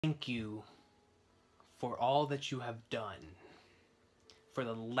Thank you for all that you have done, for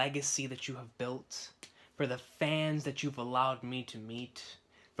the legacy that you have built, for the fans that you've allowed me to meet,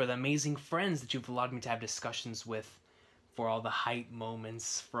 for the amazing friends that you've allowed me to have discussions with, for all the hype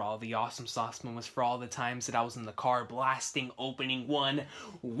moments, for all the awesome sauce moments, for all the times that I was in the car blasting opening one,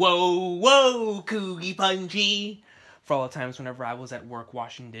 whoa, whoa, Coogie Punchy, for all the times whenever I was at work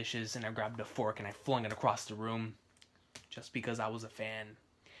washing dishes and I grabbed a fork and I flung it across the room, just because I was a fan.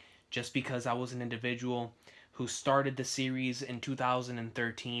 Just because I was an individual who started the series in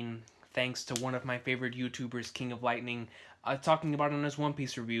 2013 thanks to one of my favorite YouTubers, King of Lightning, talking about it in his One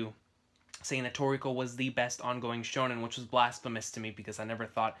Piece review, saying that Toriko was the best ongoing shonen, which was blasphemous to me because I never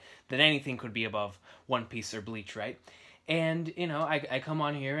thought that anything could be above One Piece or Bleach, right? And, you know, I come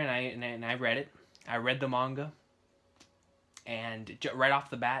on here and I read it. I read the manga, and right off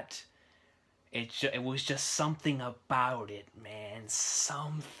the bat, it was just something about it, man.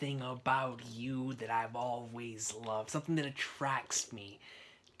 Something about you that I've always loved. Something that attracts me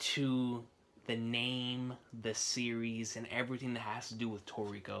to the name, the series, and everything that has to do with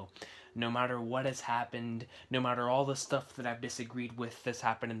Toriko. No matter what has happened, no matter all the stuff that I've disagreed with that's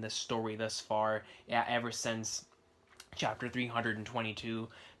happened in this story thus far, ever since Chapter 322,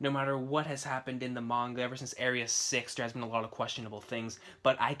 no matter what has happened in the manga, ever since Area 6, there has been a lot of questionable things,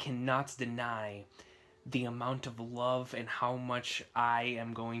 but I cannot deny the amount of love and how much I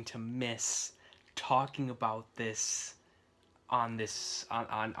am going to miss talking about this on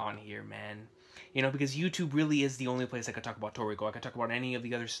here, man. You know, because YouTube really is the only place I could talk about Toriko. I could talk about any of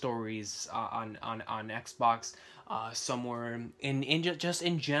the other stories on Xbox, somewhere just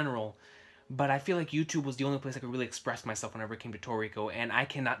in general. But I feel like YouTube was the only place I could really express myself whenever it came to Toriko, and I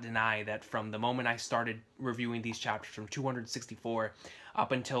cannot deny that from the moment I started reviewing these chapters, from 264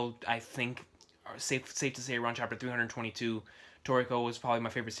 up until, I think, safe to say around chapter 322, Toriko was probably my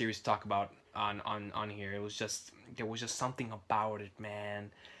favorite series to talk about on here. There was just something about it,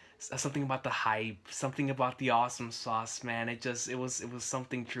 man. Something about the hype, something about the awesome sauce, man. It was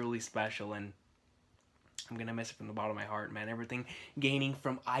something truly special, and I'm gonna miss it from the bottom of my heart, man. Everything gaining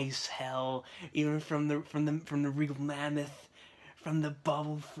from Ice Hell, even from the Regal Mammoth, from the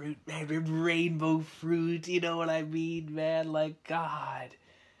Bubble Fruit, man, the Rainbow Fruit. You know what I mean, man? Like, God.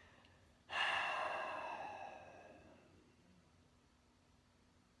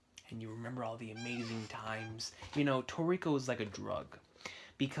 And you remember all the amazing times. You know, Toriko is like a drug,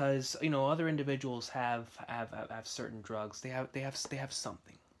 because you know other individuals have certain drugs. They have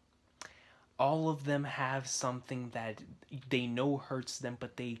something. All of them have something that they know hurts them,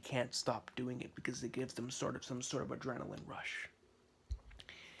 but they can't stop doing it because it gives them some sort of adrenaline rush.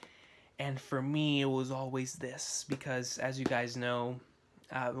 And for me, it was always this, because as you guys know,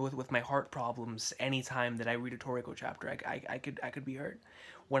 with my heart problems, anytime that I read a Toriko chapter, I could be hurt.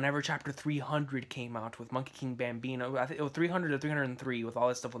 Whenever chapter 300 came out with Monkey King Bambino, I think it was 300 or 303, with all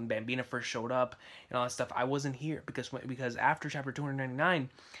that stuff when Bambino first showed up and all that stuff, I wasn't here because after chapter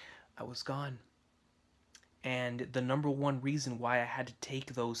 299. I was gone. And the number one reason why I had to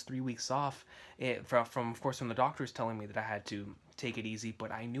take those 3 weeks off, from the doctors telling me that I had to take it easy,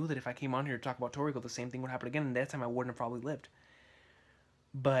 but I knew that if I came on here to talk about Toriko, the same thing would happen again, and that time I wouldn't have probably lived.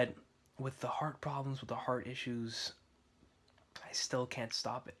 But with the heart problems, with the heart issues, I still can't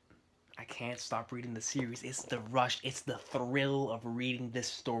stop it. I can't stop reading the series. It's the rush, it's the thrill of reading this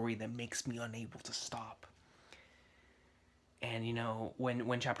story that makes me unable to stop. And, you know,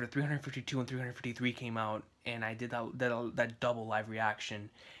 when chapter 352 and 353 came out, and I did that double live reaction,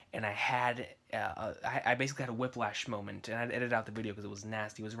 and I had, I basically had a whiplash moment, and I edited out the video because it was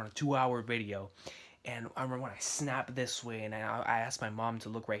nasty. It was around a 2-hour video, and I remember when I snapped this way, and I asked my mom to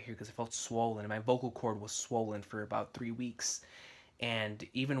look right here because it felt swollen, and my vocal cord was swollen for about 3 weeks. And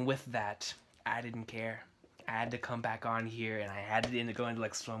even with that, I didn't care. I had to come back on here, and I had to go into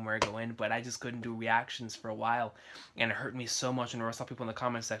like somewhere go in, but I just couldn't do reactions for a while, and it hurt me so much. And I saw people in the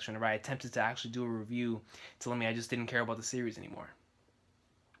comment section where I attempted to actually do a review telling me I just didn't care about the series anymore.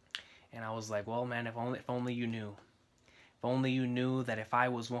 And I was like, well, man, if only you knew. If only you knew that if I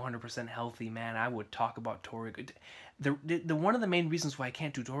was 100% healthy, man, I would talk about Toriko. The one of the main reasons why I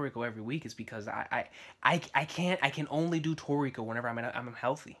can't do Toriko every week is because I can only do Toriko whenever I'm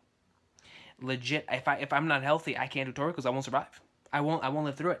healthy. Legit, if I'm not healthy, I can't do Toriko because I won't survive. I won't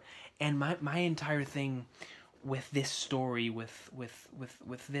live through it. And my entire thing with this story, with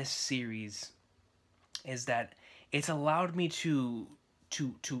this series, is that it's allowed me to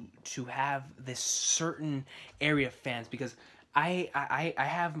have this certain area of fans, because I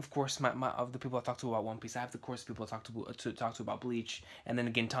have, of course, my of the people I talk to about One Piece. I have, of course, people I talk to about Bleach, and then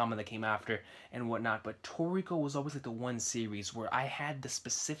again Tama that came after and whatnot. But Toriko was always like the one series where I had the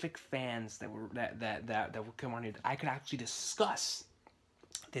specific fans that would come on here that I could actually discuss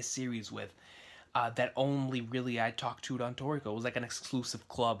this series with. That only really I talked to it on Toriko. It was like an exclusive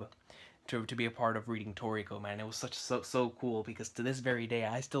club to be a part of reading Toriko, man. It was so cool because to this very day,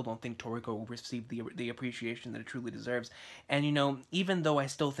 I still don't think Toriko will receive the appreciation that it truly deserves. And you know, even though I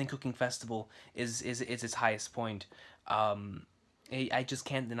still think Cooking Festival is its highest point, I just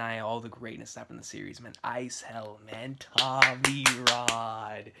can't deny all the greatness that happened in the series, man. Ice Hell, man, Tommy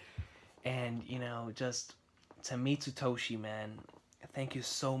Rod, and you know, just to Mitsutoshi, man. Thank you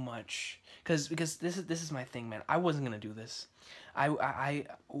so much, because this is my thing, man. I wasn't gonna do this.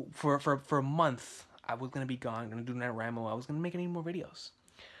 For a month I was gonna be gone, gonna do NanoWrimo. I was gonna make any more videos,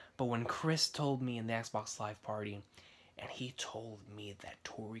 but when Chris told me in the Xbox Live party, and he told me that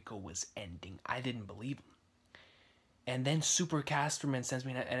Toriko was ending, I didn't believe him. And then Super Casterman sends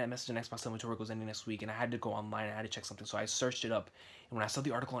me a message on Xbox telling me Toriko's ending next week, and I had to go online and I had to check something, so I searched it up, and when I saw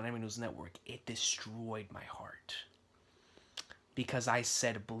the article on Anime News Network, it destroyed my heart. Because I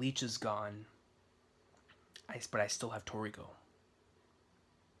said Bleach is gone, but I still have Toriko.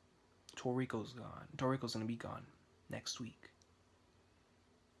 Toriko's gone. Toriko's gonna be gone next week.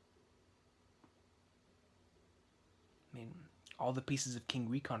 I mean, all the pieces of King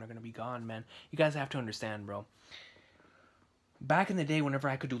Recon are gonna be gone, man. You guys have to understand, bro. Back in the day, whenever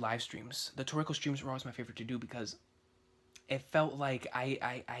I could do live streams, the Toriko streams were always my favorite to do because it felt like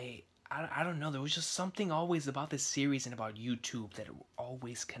I don't know, there was just something always about this series and about YouTube that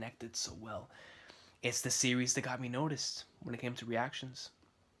always connected so well. It's the series that got me noticed when it came to reactions.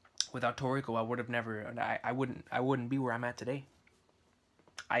 Without Toriko, I would have never, I wouldn't be where I'm at today.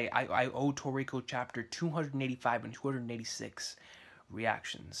 I owe Toriko chapter 285 and 286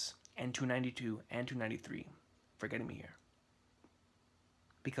 reactions, and 292 and 293 for getting me here.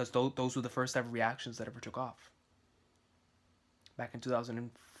 Because those were the first ever reactions that ever took off. Back in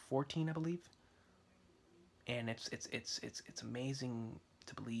 2014, I believe. And it's amazing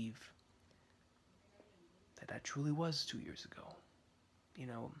to believe that truly was 2 years ago. You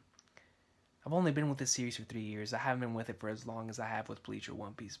know, I've only been with this series for 3 years. I haven't been with it for as long as I have with Bleach or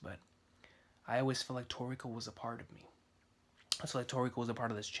One Piece, but I always felt like Toriko was a part of me. I feel like Toriko was a part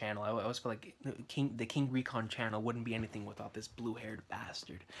of this channel. I always feel like the King Recon channel wouldn't be anything without this blue-haired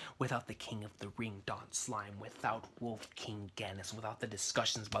bastard, without the King of the Ring, Don Slime, without Wolf King Gannis, without the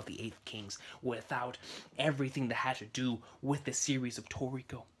discussions about the 8th Kings, without everything that had to do with the series of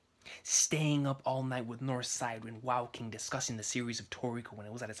Toriko. Staying up all night with Northside and WoW King discussing the series of Toriko when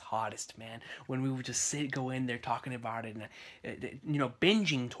it was at its hottest, man. When we would just go in there talking about it and, you know,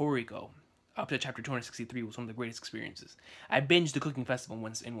 binging Toriko up to chapter 263 was one of the greatest experiences. I binged the Cooking Festival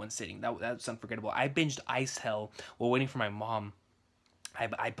in one sitting. That's unforgettable. I binged Ice Hell while waiting for my mom.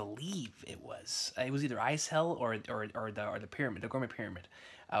 I believe it was either Ice Hell or the pyramid, the Gourmet Pyramid.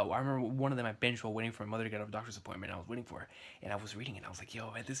 I remember one of them I binged while waiting for my mother to get a doctor's appointment. I was waiting for her, and I was reading it. And I was like,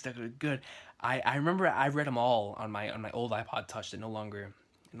 "Yo, man, this stuff is good." I remember I read them all on my old iPod Touch that no longer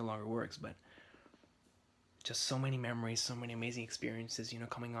works, but just so many memories, so many amazing experiences, you know,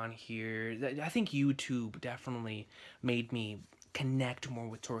 coming on here. I think YouTube definitely made me connect more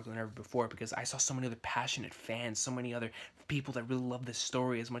with Toriko than ever before, because I saw so many other passionate fans, so many other people that really love this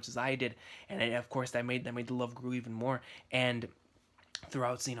story as much as I did, and of course that made the love grow even more. And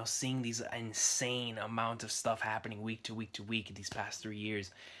throughout, you know, seeing these insane amount of stuff happening week to week to week these past 3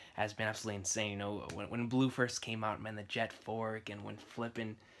 years has been absolutely insane. You know, when Blue first came out, man, the Jet Fork, and when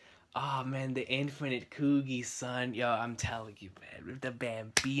flipping, oh man, the Infinite Kugi, son, yo, I'm telling you, man, with the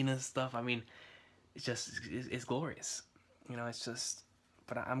Bambina stuff, I mean, it's glorious. You know, it's just,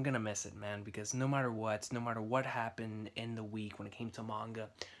 but I'm gonna miss it, man, because no matter what happened in the week when it came to manga,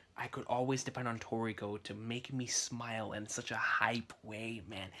 I could always depend on Toriko to make me smile in such a hype way,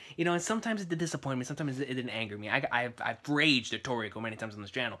 man. You know, and sometimes it did disappoint me, sometimes it didn't anger me. I've raged at Toriko many times on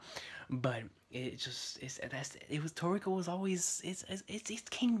this channel, but Toriko was always, it's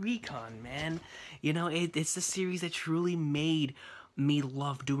King Recon, man. You know, it's the series that truly made me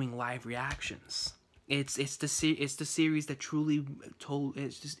love doing live reactions. It's the series that truly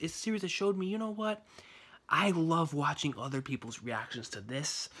it's a series that showed me, you know what? I love watching other people's reactions to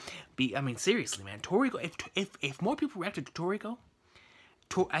this. I mean, seriously, man, Toriko. If more people reacted to Toriko,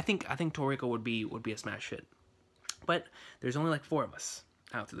 I think Toriko would be a smash hit. But there's only like 4 of us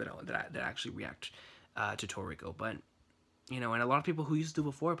out there that actually react to Toriko. But you know, and a lot of people who used to do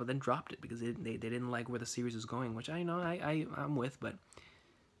before, but then dropped it because they didn't like where the series was going, which I know I'm with. But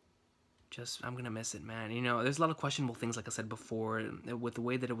I'm gonna miss it, man. You know, there's a lot of questionable things, like I said before, with the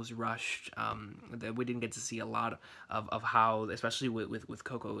way that it was rushed. That we didn't get to see a lot of how, especially with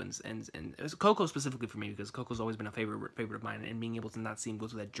Coco and it was Coco specifically for me, because Coco's always been a favorite of mine, and being able to not see him go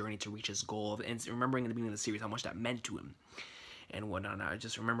through that journey to reach his goal, and remembering in the beginning of the series how much that meant to him and whatnot.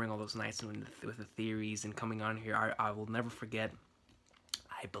 Just remembering all those nights with the theories and coming on here, I will never forget.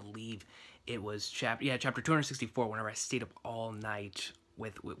 I believe it was chapter 264. Whenever I stayed up all night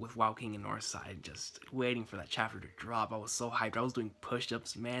with Wild King and Northside, just waiting for that chapter to drop. I was so hyped. I was doing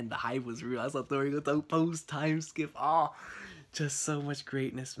push-ups, man. The hype was real. I saw Toriko post time skip. Oh, just so much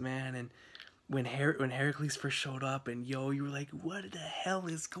greatness, man. And when Heracles first showed up, and yo, you were like, what the hell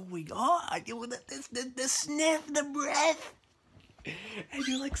is going on? The sniff, the breath, and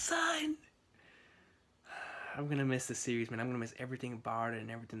you're like, son. I'm gonna miss the series, man. I'm gonna miss everything about it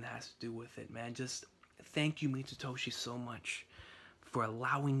and everything that has to do with it, man. Just thank you, Mitsutoshi, so much for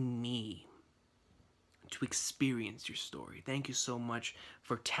allowing me to experience your story. Thank you so much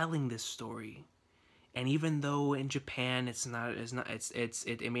for telling this story. And even though in Japan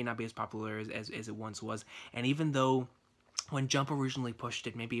it may not be as popular as it once was, and even though when Jump originally pushed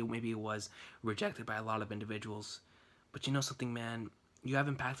it, maybe it was rejected by a lot of individuals, but you know something, man, you have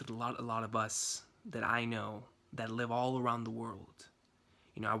impacted a lot of us that I know that live all around the world.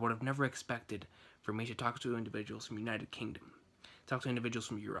 You know, I would have never expected for me to talk to individuals from United Kingdom, talk to individuals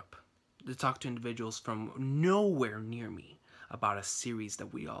from Europe, to talk to individuals from nowhere near me about a series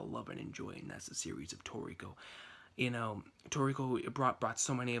that we all love and enjoy, and that's the series of Toriko. You know, Toriko brought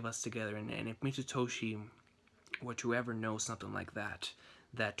so many of us together, and if Mitsutoshi were to ever know something like that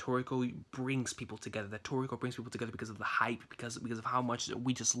Toriko brings people together, because of the hype, because of how much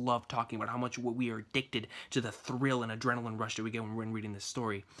we just love talking about, how much we are addicted to the thrill and adrenaline rush that we get when we're reading this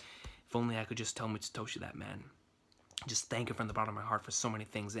story. If only I could just tell Mitsutoshi that, man. Just thank him from the bottom of my heart for so many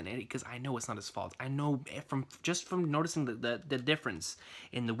things, and because I know it's not his fault. I know from noticing the difference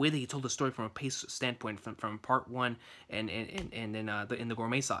in the way that he told the story from a pace standpoint, from part 1 and in the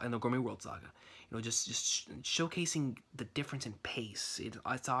Gourmet World Saga. You know, just showcasing the difference in pace.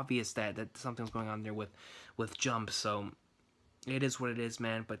 It's obvious that something's going on there with Jump. So it is what it is,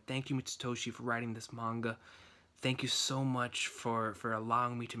 man. But thank you, Mitsutoshi, for writing this manga. Thank you so much for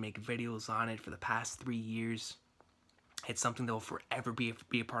allowing me to make videos on it for the past 3 years. It's something that will forever be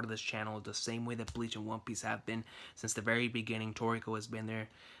a part of this channel, the same way that Bleach and One Piece have been since the very beginning. Toriko has been there,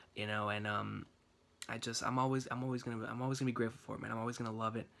 you know, and I'm always gonna be grateful for it, man. I'm always gonna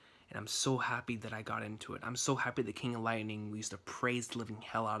love it, and I'm so happy that I got into it. I'm so happy that King of Lightning, we used to praise the living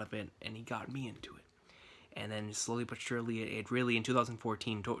hell out of it, and he got me into it. And then slowly but surely, it really, in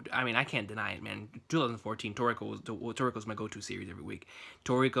 2014, I mean, I can't deny it, man. 2014, Toriko's my go-to series every week.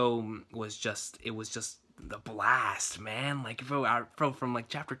 Toriko was just the blast, man. Like from like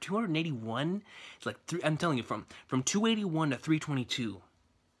chapter 281, it's like I'm telling you, from 281 to 322.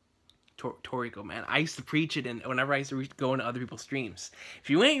 Toriko, man. I used to preach it, and whenever I used to go into other people's streams, if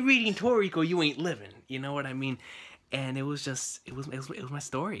you ain't reading Toriko, you ain't living. You know what I mean? And it was my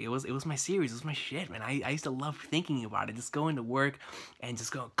story. It was my series. It was my shit, man. I used to love thinking about it. Just going to work and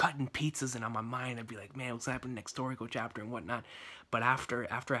just going cutting pizzas, and on my mind I'd be like, man, what's happening next Toriko chapter and whatnot. But after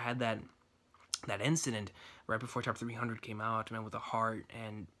I had that incident right before chapter 300 came out, man, with the heart,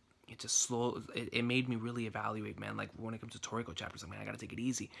 and it just it made me really evaluate, man, like when it comes to Toriko chapters, like, man, I gotta take it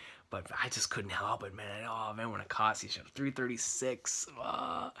easy. But I just couldn't help it, man. Oh man, when Akasi chapter 336,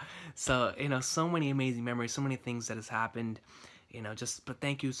 so, you know, so many amazing memories, so many things that has happened, you know. But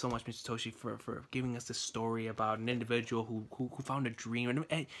thank you so much, Mitsutoshi, for giving us this story about an individual who found a dream, and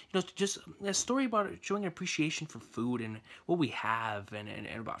you know, just a story about showing appreciation for food and what we have, and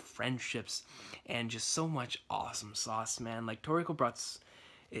about friendships, and just so much awesome sauce, man. Like Toriko brought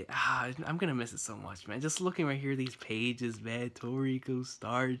I'm gonna miss it so much, man. Just looking right here, these pages, man. Toriko,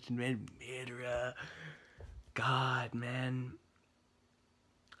 Starch, man, Midra. God, man.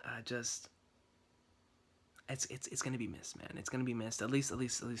 It's gonna be missed, man. It's gonna be missed. At least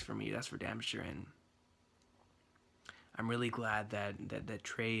for me. That's for damn sure. And I'm really glad that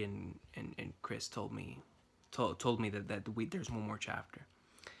Trey and Chris told me that there's one more chapter.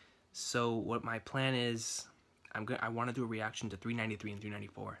 So what my plan is, I want to do a reaction to 393 and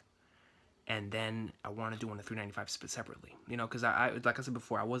 394, and then I want to do one to 395 separately. You know, because I like I said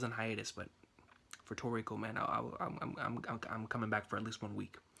before, I was on hiatus, but for Toriko, man, I'm coming back for at least 1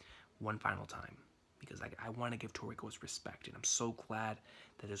 week, one final time, because I want to give Toriko its respect, and I'm so glad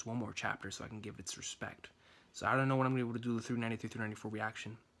that there's one more chapter so I can give its respect. So I don't know when I'm gonna be able to do the 393, 394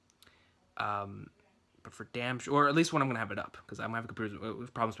 reaction. But for damn sure, or at least when I'm gonna have it up, because I might have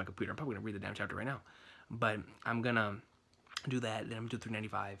problems with my computer. I'm probably gonna read the damn chapter right now. But I'm gonna do that, then I'm gonna do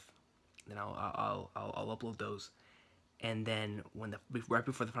 395, then I'll upload those. And then when right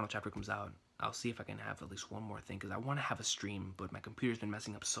before the final chapter comes out, I'll see if I can have at least one more thing, because I want to have a stream, but my computer's been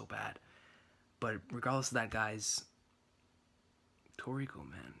messing up so bad. But regardless of that, guys, Toriko,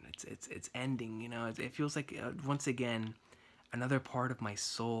 man, it's ending. You know, it feels like once again, another part of my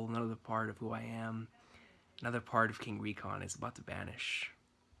soul, another part of who I am, another part of King Recon is about to vanish.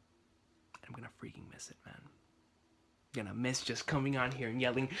 I'm gonna freaking miss it, man. I'm gonna miss just coming on here and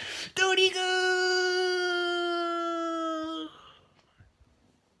yelling, Toriko!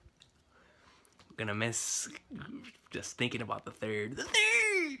 Gonna miss just thinking about the third.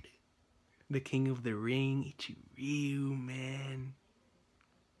 The King of the Ring, Ichiryu, man.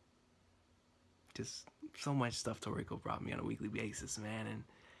 Just so much stuff Toriko brought me on a weekly basis, man, and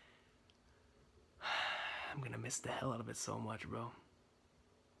I'm gonna miss the hell out of it so much, bro.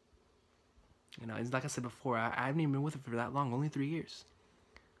 You know, it's like I said before, I haven't even been with it for that long, only 3 years.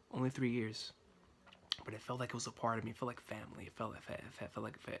 Only 3 years. But it felt like it was a part of me. It felt like family. It felt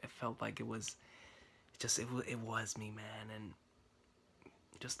like it was just it was me, man. And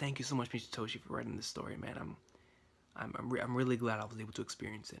just thank you so much, Mitsutoshi, for writing this story, man. I'm really glad I was able to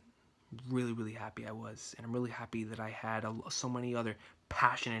experience it. Really, really happy I was, and I'm really happy that I had so many other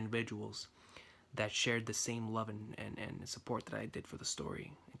passionate individuals that shared the same love and support that I did for the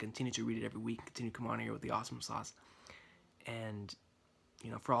story, and continue to read it every week, continue to come on here with the awesome sauce. And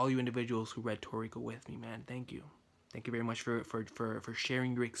you know, for all you individuals who read Toriko with me, man, thank you. Thank you very much for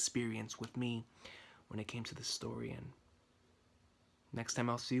sharing your experience with me when it came to this story. And next time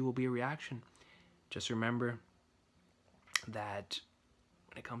I'll see you will be a reaction. Just remember that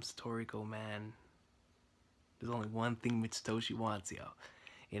when it comes to Toriko, man, there's only one thing Mitsutoshi wants, yo.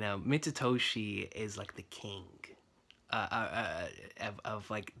 You know, Mitsutoshi is like the king of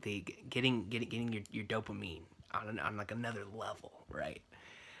like the getting your dopamine on like another level, right?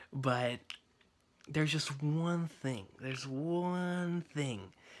 But there's just one thing. There's one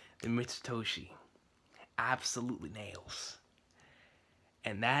thing that Mitsutoshi absolutely nails.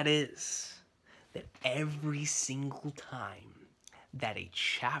 And that is that every single time that a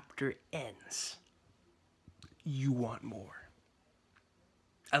chapter ends, you want more.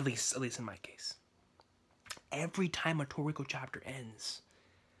 At least in my case. Every time a Toriko chapter ends,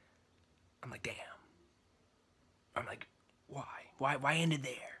 I'm like, damn. I'm like, why? Why end it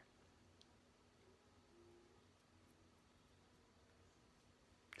there?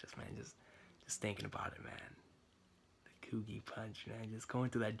 Just thinking about it, man. The Kugi punch, man. Just going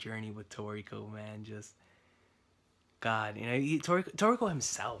through that journey with Toriko, man. Just, God, you know, Toriko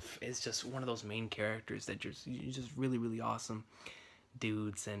himself is just one of those main characters that just really, really awesome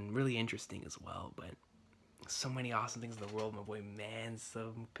dudes, and really interesting as well. But so many awesome things in the world, my boy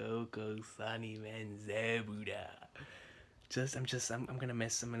Mansum, Coco, Sunny, man, Zabuda. I'm gonna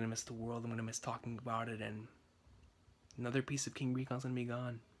miss the world. I'm gonna miss talking about it, and another piece of King Recon's gonna be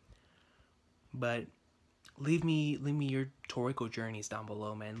gone. But leave me your Toriko journeys down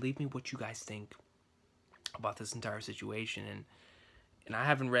below, man. Leave me what you guys think about this entire situation. And I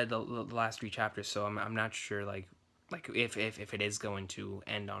haven't read the last 3 chapters, so I'm not sure like if it is going to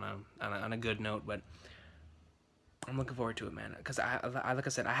end on a good note. But I'm looking forward to it, man. Because like I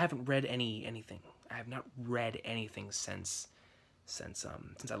said, I haven't read anything. I have not read anything since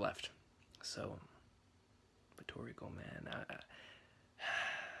I left. So, but Toriko, man,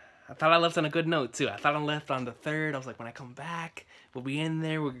 I thought I left on a good note too. I thought I left on the 3rd. I was like, when I come back, we'll be in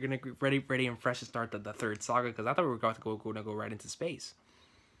there. We're gonna be ready and fresh to start the 3rd saga, because I thought we were going to go right into space.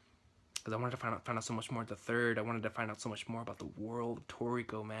 Because I wanted to find out so much more at the 3rd. I wanted to find out so much more about the world of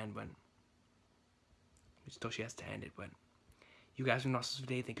Toriko, man. But Mitsutoshi has to end it. But you guys are awesome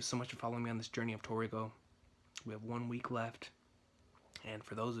today. Thank you so much for following me on this journey of Toriko. We have 1 week left. And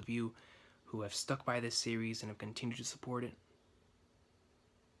for those of you who have stuck by this series and have continued to support it,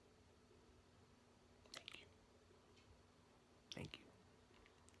 thank you.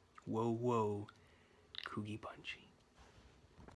 Whoa, Kugi Punchy.